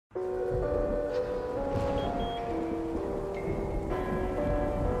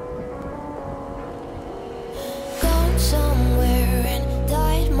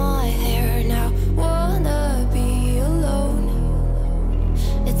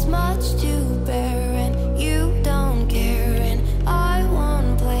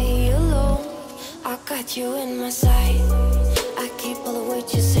got you in my sight. I keep all the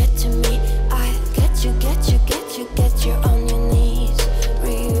words you said to me. I get you, get you, get you, get you on your knees.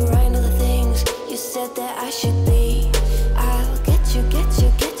 Rewrite all the things you said that I should be. I'll get you, get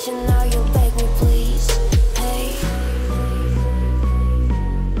you, get you, now you'll beg me please. Hey,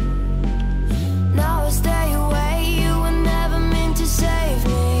 now I stay away, you were never meant to save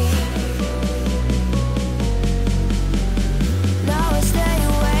me. Now I stay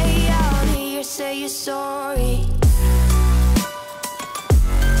away, I'll hear you say you're sorry.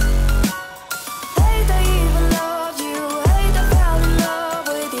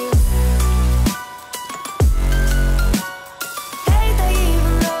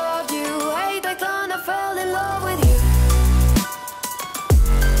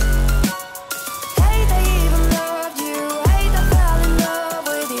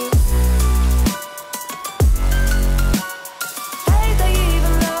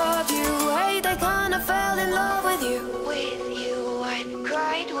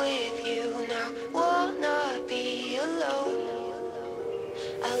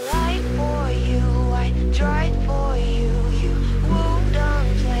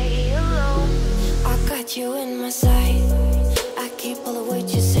 You in my sight. I keep all the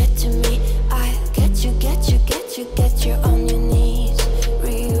words you said to me. I get you, get you, get you, get you on your knees.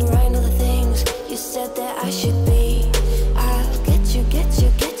 Rewrite all the things you said that I should be. I'll get you, get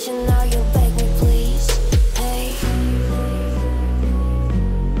you, get you, now you'll beg me please. Hey,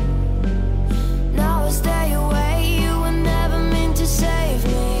 now I stay away, you were never meant to save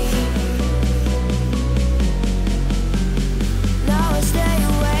me. Now I stay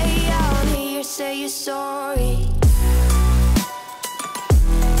away, I'll hear you say you're sorry.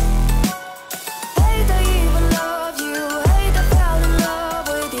 Hate I even loved you, hate I fell in love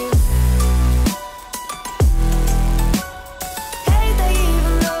with you. Hate I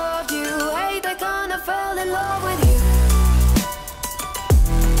even loved you, hate I kinda fell in love with you.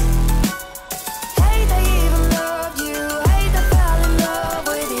 Hate I even loved you, hate I fell in love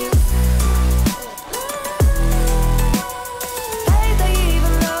with you. Hate I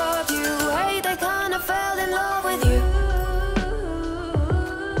even loved you, hate I kinda fell in love with you.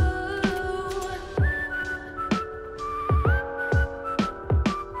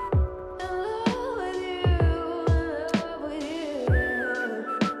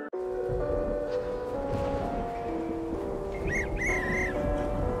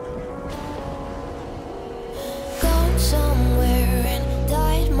 Gone somewhere and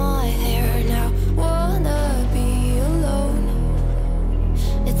dyed my hair now. Wanna be alone.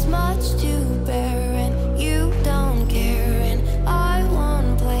 It's much to bear and you don't care, and I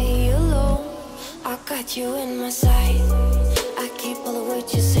won't play alone. I got you in my sight. I keep all the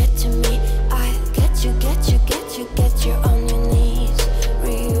words you said to me. I get you, get you, get you, get you on your knees.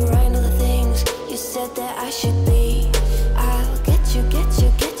 Rewrite all the things you said that I should be. I'll get you, get you,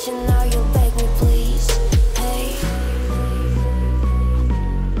 get you, now you'll beg me please. Hey,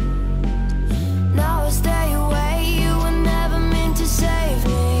 now I stay away, you were never meant to save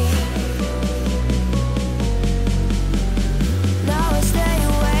me. Now I stay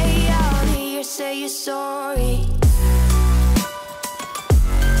away, I'll hear you say you're sorry.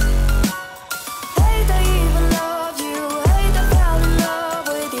 Hate I even loved you, hate I fell in love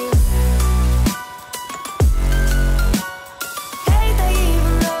with you. Hate I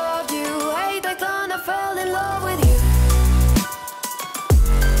even loved you, hate I kinda fell in love with you.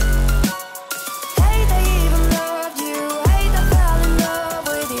 Hate I even loved you, hate I fell in love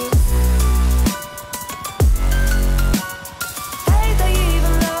with you. Hate I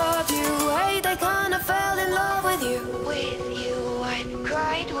even loved you, hate I kinda fell in love with you. With you, I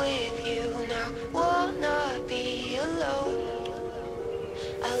cried with you, now wanna be alone.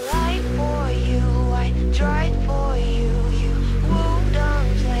 I lied for you, I tried for you, you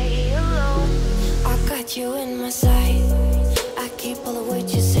wouldn't play alone. I got you in my sight. I keep all the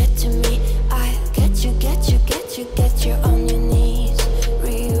words you said to me. I get you, get you, get you, get you on your knees.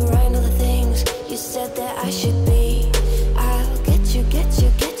 Rewrite all the things you said that I should be. I'll get you, get you,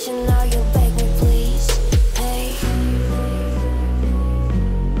 get you, now you'll beg me please. Hey,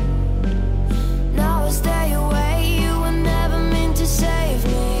 now I stay away, you were never meant to save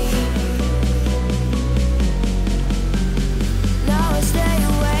me. Now I stay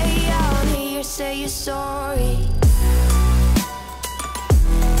away, I'll hear you say you're sorry.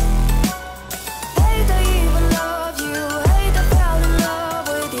 Hate I even loved you, hate I fell in love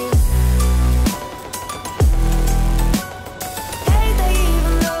with you. Hate I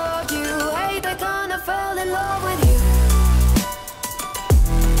even loved you, hate I kinda fell in love with you.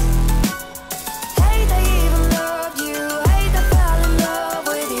 Hate I even loved you, hate I fell in love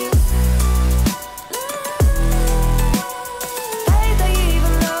with you.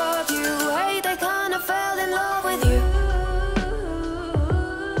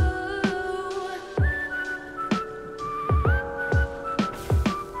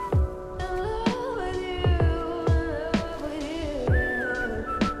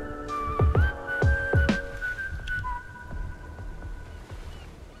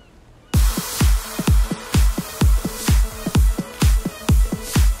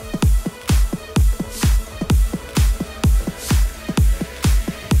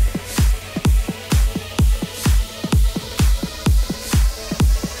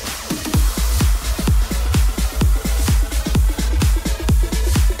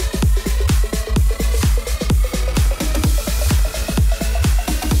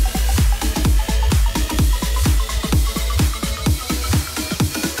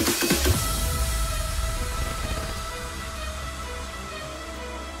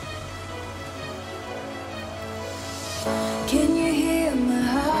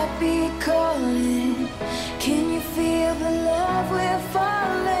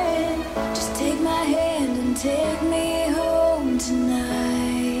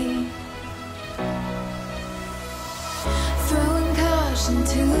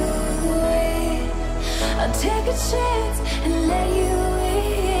 into it. I'll take a chance and let you